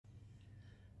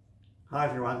Hi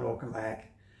everyone, welcome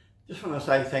back. Just want to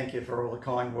say thank you for all the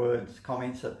kind words,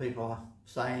 comments that people are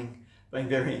saying, been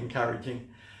very encouraging.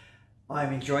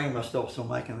 I'm enjoying myself still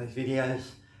making these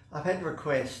videos. I've had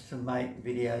requests to make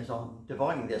videos on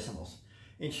dividing decimals.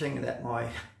 Interesting that my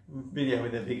video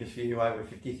with the biggest view, over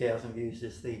 50,000 views,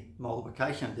 is the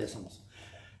multiplication of decimals.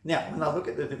 Now, when I look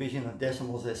at the division of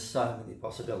decimals, there's so many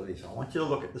possibilities. I want you to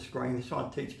look at the screen. This is what I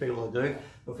teach people to do.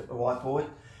 Look at the whiteboard.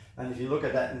 And if you look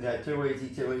at that and go, too easy,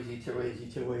 too easy, too easy,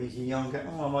 too easy, you'll go,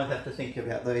 oh, I might have to think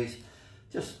about these.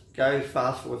 Just go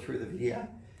fast forward through the video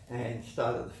and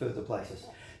start at the further places.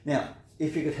 Now,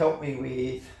 if you could help me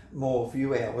with more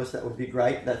view hours, that would be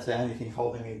great. That's the only thing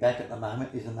holding me back at the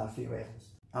moment, is enough view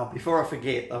hours. Before I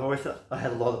forget, I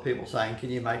had a lot of people saying,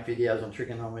 can you make videos on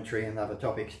trigonometry and other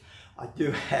topics? I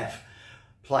do have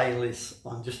playlists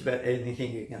on just about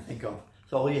anything you can think of.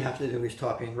 So all you have to do is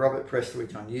type in Robert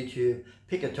Prestwidge on YouTube,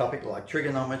 pick a topic like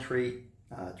trigonometry,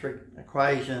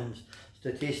 equations,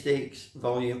 statistics,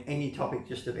 volume, any topic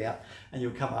just about, and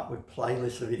you'll come up with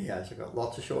playlists of videos. I've got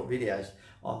lots of short videos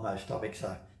on most topics,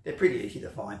 so they're pretty easy to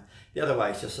find. The other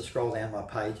way is just to scroll down my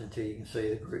page until you can see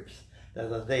the groups that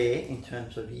are there in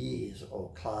terms of years or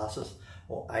classes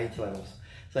or age levels.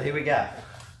 So here we go.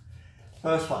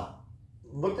 First one.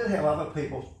 Look at how other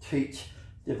people teach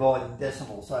dividing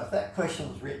decimals. So if that question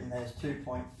was written as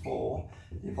 2.4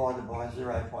 divided by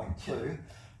 0.2,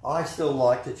 I still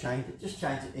like to change it, just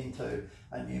change it into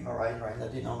a numerator and a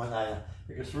denominator,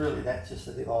 because really that's just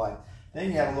a divide.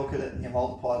 Then you have a look at it and you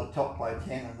multiply the top by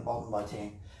 10 and the bottom by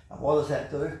 10. And what does that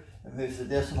do? It moves the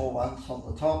decimal ones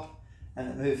on the top and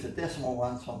it moves the decimal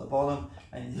ones on the bottom,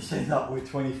 and you just end up with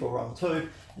 24 on 2,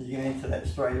 and you get into that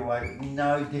straight away with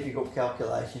no difficult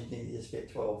calculations, and you just get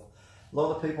 12. A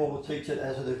lot of people will teach it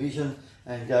as a division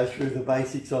and go through the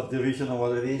basics of division and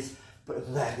what it is,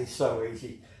 but that is so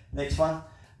easy. Next one.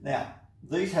 Now,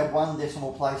 these have one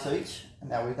decimal place each, and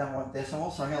now we don't want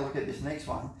decimals, so I'm going to look at this next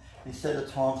one. Instead of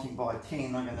timesing by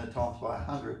 10, I'm going to times by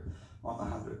 100 on the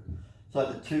 100.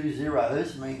 So the 2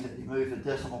 zeros mean that you move the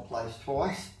decimal place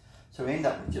twice, so we end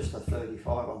up with just a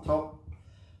 35 on top.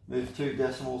 Move 2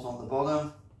 decimals on the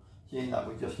bottom, so you end up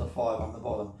with just a 5 on the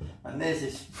bottom. And there's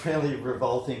this fairly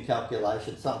revolting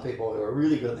calculation. Some people who are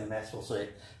really good at their maths will see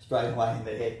it straight away in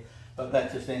their head, but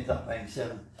that just ends up being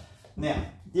 7. Now,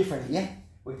 different here,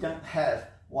 we don't have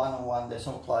 1 and 1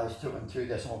 decimal place, 2 and 2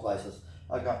 decimal places.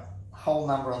 I've got a whole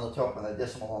number on the top and a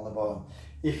decimal on the bottom.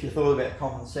 If you thought about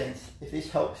common sense, if this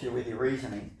helps you with your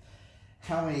reasoning,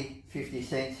 how many 50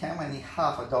 cents, how many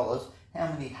half a dollars, how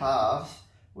many halves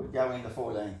would go into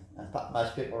 14? And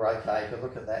most people are okay to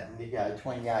look at that and you go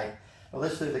 28. Well,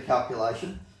 let's do the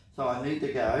calculation. So I need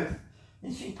to go, the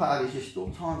interesting part is you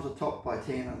still times the top by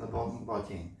 10 and the bottom by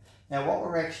 10. Now what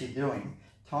we're actually doing,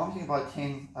 timesing by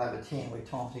 10 over 10, we're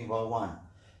timesing by 1.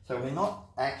 So we're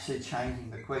not actually changing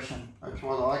the question. That's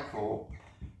what I call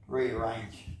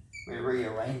rearrange. We're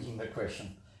rearranging the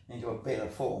question into a better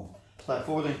form. So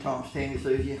 14 times 10 is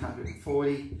easy,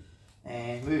 140.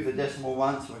 And move the decimal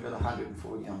once, and we've got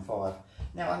 140 on 5.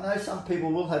 Now I know some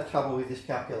people will have trouble with this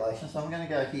calculation, so I'm going to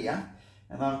go here,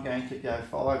 and I'm going to go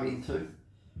 5 into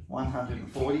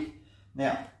 140.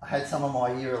 Now, I had some of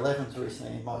my year 11s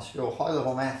recently in my school, high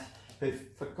level maths, who've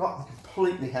forgotten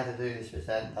completely how to do this, because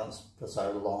they hadn't done it for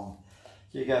so long.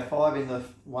 So you go 5 in the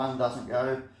 1 doesn't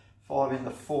go, 5 in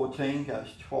the 14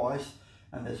 goes twice,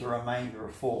 and there's a remainder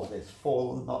of 4. There's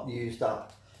 4 not used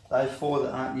up. Those 4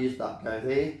 that aren't used up go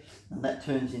there, and that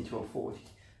turns into a 40.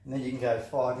 And then you can go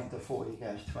 5 into 40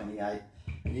 goes 28.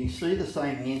 And you can see the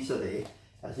same answer there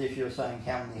as if you were saying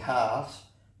how many halves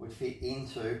would fit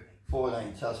into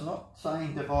 14. So it's not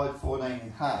saying divide 14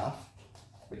 in half,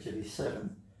 which would be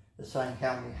 7. It's saying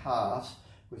how many halves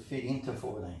would fit into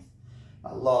 14.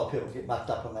 A lot of people get mucked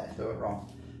up on that and do it wrong.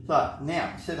 So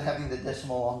now, instead of having the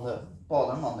decimal on the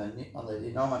bottom, on the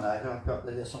denominator, I've got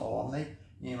the decimal on the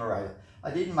numerator. I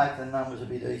didn't make the numbers a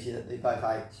bit easier, that they're both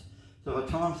 8s. So if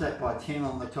I times that by 10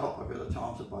 on the top, I've got to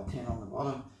times it by 10 on the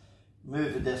bottom.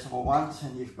 Move the decimal once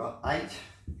and you've got 8.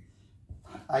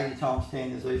 80 times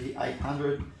 10 is easy,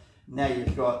 800. Now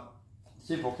you've got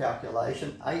simple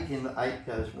calculation. 8 into 8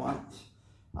 goes once.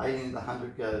 8 into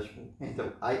 100 goes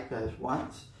into 8 goes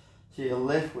once. So you're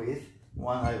left with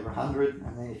 1 over 100.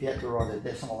 And then if you had to write a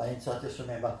decimal answer, just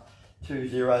remember 2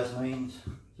 zeros means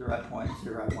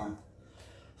 0.01.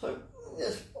 So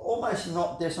it's almost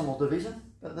not decimal division,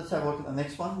 but let's have a look at the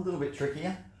next one, a little bit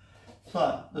trickier.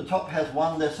 So the top has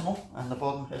 1 decimal and the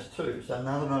bottom has 2, so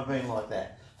none of them have been like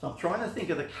that. So I'm trying to think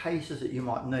of the cases that you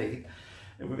might need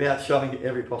without showing you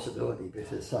every possibility, because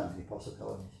there's so many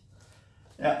possibilities.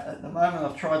 Now at the moment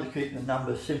I've tried to keep the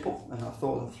numbers simple and I've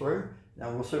thought them through.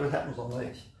 Now we'll see what happens on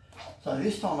these. So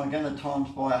this time I'm going to times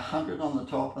by 100 on the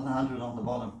top and 100 on the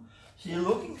bottom. So you're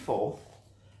looking for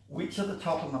which of the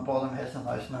top and the bottom has the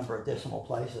most number of decimal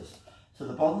places. So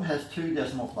the bottom has 2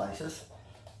 decimal places,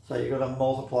 so you've got to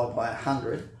multiply by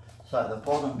 100, so the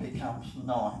bottom becomes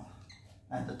 9,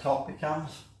 and the top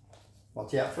becomes,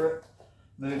 watch out for it,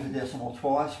 move the decimal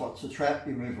twice, what's the trap?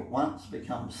 You move it once, it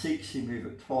becomes 6, you move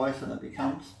it twice and it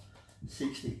becomes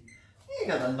 60. You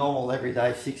got a normal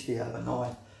everyday 60 over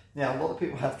 9. Now a lot of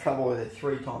people have trouble with their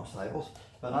 3 times tables,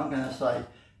 but I'm going to say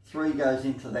 3 goes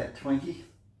into that 20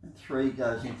 and 3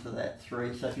 goes into that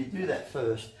 3. So if you do that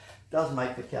first, it does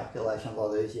make the calculation a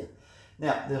lot easier.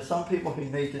 Now there are some people who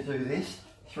need to do this,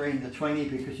 3 into 20,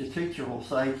 because your teacher will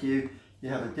say to you, you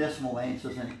have a decimal answer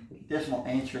and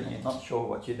you're not sure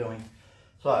what you're doing.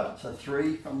 So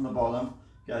 3 from the bottom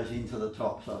goes into the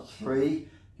top. So it's 3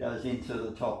 goes into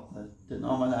the top. The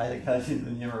denominator goes into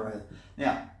the numerator.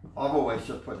 Now, I've always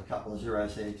just put a couple of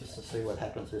zeros there just to see what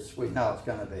happens. We know it's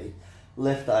going to be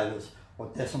leftovers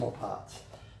or decimal parts.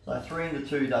 So 3 into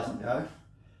 2 doesn't go.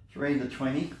 3 into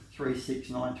 20, 3, 6,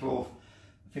 9, 12,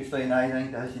 15,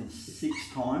 18 goes in 6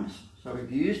 times. So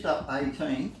we've used up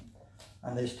 18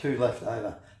 and there's 2 left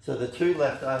over. So the 2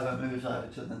 left over moves over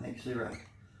to the next 0.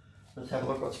 Let's have a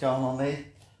look what's going on there.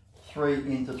 3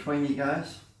 into 20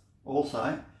 goes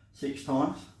also 6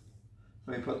 times.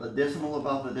 So we put the decimal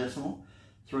above the decimal.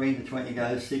 3 into 20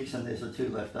 goes 6 and there's a 2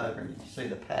 left over, and you can see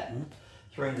the pattern.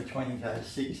 3 into 20 goes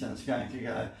 6 and it's going to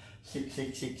go 6,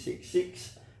 6, 6, 6,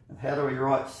 6. And how do we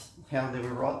write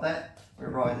that? We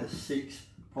write it as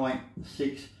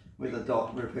 6.6 with a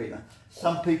dot repeater.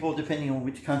 Some people, depending on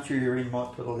which country you're in,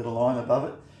 might put a little line above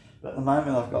it. But at the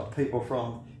moment I've got people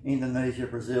from Indonesia,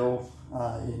 Brazil,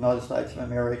 United States of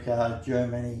America,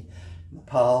 Germany,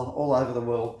 Nepal, all over the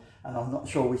world, and I'm not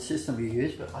sure which system you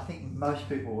use, but I think most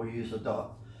people will use a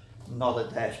dot, not a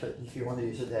dash, but if you want to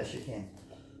use a dash you can.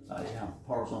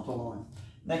 Horizontal line.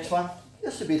 Next one,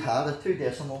 just a bit harder, 2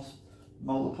 decimals,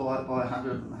 multiply it by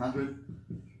 100 and 100.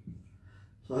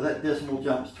 So that decimal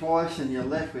jumps twice and you're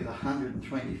left with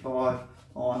 125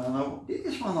 on, and I did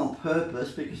this one on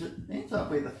purpose because it ends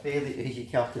up with a fairly easy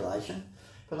calculation,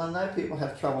 but I know people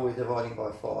have trouble with dividing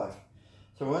by 5.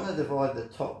 So we're going to divide the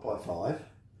top by 5,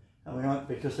 and we won't,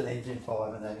 because it ends in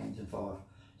 5 and that ends in 5.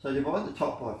 So divide the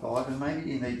top by 5, and maybe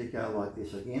you need to go like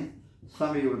this again.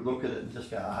 Some of you would look at it and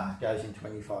just go, it goes in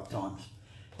 25 times.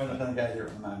 We're not going to go there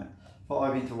at the moment.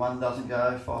 5 into 1 doesn't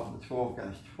go, 5 into 12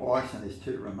 goes twice, and there's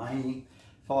 2 remaining.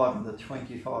 5 into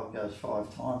 25 goes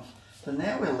 5 times. So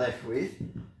now we're left with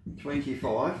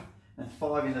 25, and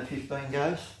 5 into 15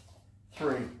 goes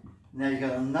 3. Now you've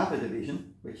got another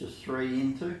division, which is 3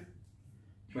 into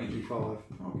 25.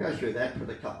 I'll go through that, put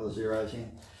a couple of zeros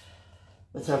in.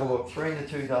 Let's have a look. 3 into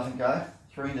 2 doesn't go.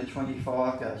 3 into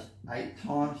 25 goes 8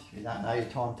 times. If you don't know your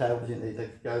timetables, you need to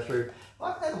go through.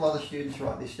 I've had a lot of students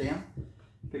write this down,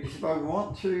 because if I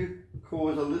want to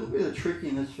cause a little bit of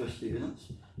trickiness for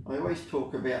students, I always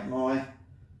talk about my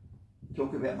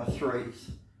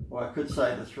 3s, or I could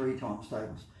say the 3 times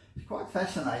tables. It's quite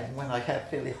fascinating when I have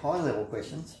fairly high level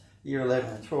questions, year 11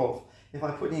 and 12. If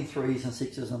I put in 3s and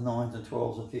 6s and 9s and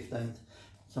 12s and 15s,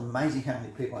 it's amazing how many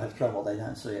people have trouble, they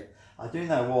don't see it. I do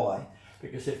know why,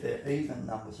 because if they're even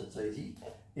numbers it's easy.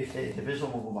 If they're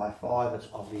divisible by 5 it's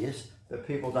obvious, but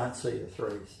people don't see the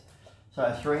 3s.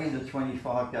 So 3 into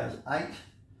 25 goes 8,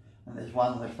 and there's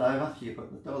 1 left over, so you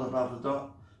put the dot above the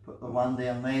dot, put the 1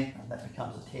 down there, and that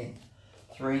becomes a 10.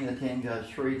 3 into 10 goes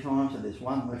 3 times, and there's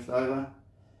 1 left over.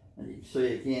 And you can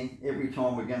see again, every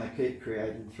time we're going to keep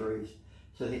creating 3s.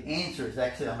 So the answer is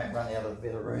actually, I might run out of a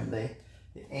bit of room there.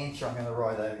 The answer I'm going to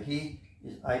write over here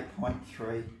is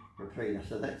 8.3 repeater.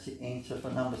 So that's the answer for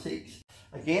number 6.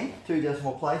 Again, 2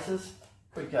 decimal places.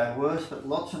 Could go worse, but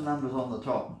lots of numbers on the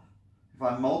top. If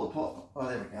I multiply,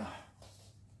 there we go.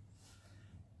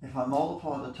 If I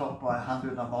multiply the top by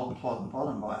 100, I multiply the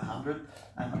bottom by 100,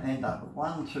 and I end up with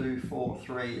 1, 2, 4,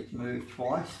 3. It's moved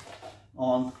twice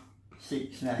on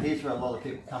 6. Now here's where a lot of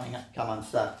people come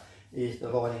unstuck, is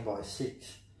dividing by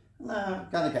 6. No, I'm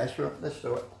going to go through it. Let's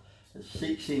do it. It's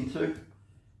 6 into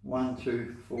 1,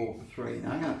 2, 4, 3.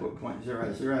 Now I'm going to put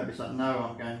 0.00 because I know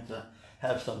I'm going to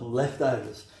have some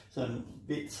leftovers, some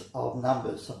bits of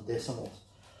numbers, some decimals.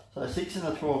 So 6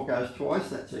 into 12 goes twice,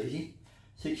 that's easy.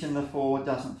 6 into 4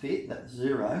 doesn't fit, that's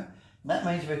 0. And that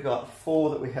means we've got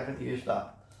 4 that we haven't used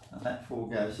up, and that 4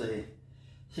 goes there.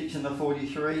 6 into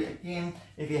 43, again,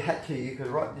 if you had to, you could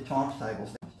write your times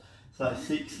tables down. So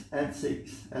 6, add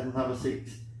 6, add another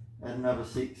 6, add another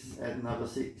 6, add another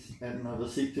 6, add another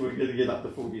 6, we're going to get up to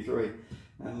 43.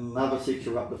 And another 6,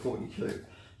 you're up to 42.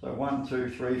 So 1, 2,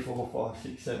 3, 4, 5,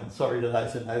 6, 7. Sorry to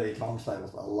those who know their times tables,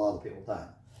 but a lot of people don't.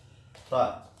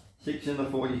 So 6 into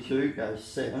 42 goes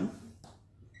 7,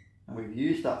 and we've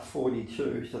used up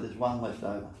 42, so there's 1 left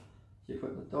over. So you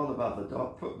put the dot above the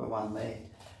dot, put the 1 there.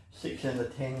 6 into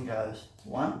 10 goes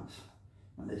 1s,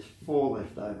 and there's 4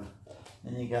 left over.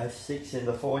 Then you go 6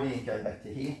 into 40 and go back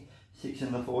to here. 6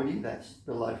 into 40, that's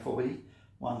below 40.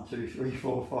 1, 2, 3,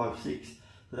 4, 5, 6.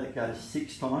 So that goes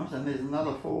 6 times, and there's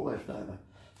another 4 left over.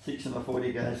 6 into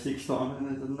 40 goes 6 times, and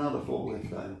there's another 4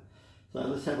 left over. So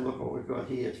let's have a look at what we've got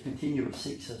here. It's continuous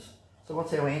 6s. So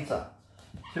what's our answer?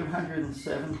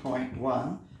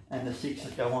 207.1, and the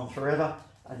 6s go on forever,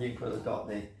 and you can put a dot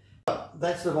there.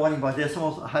 That's dividing by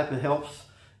decimals. I hope it helps.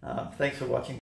 Thanks for watching.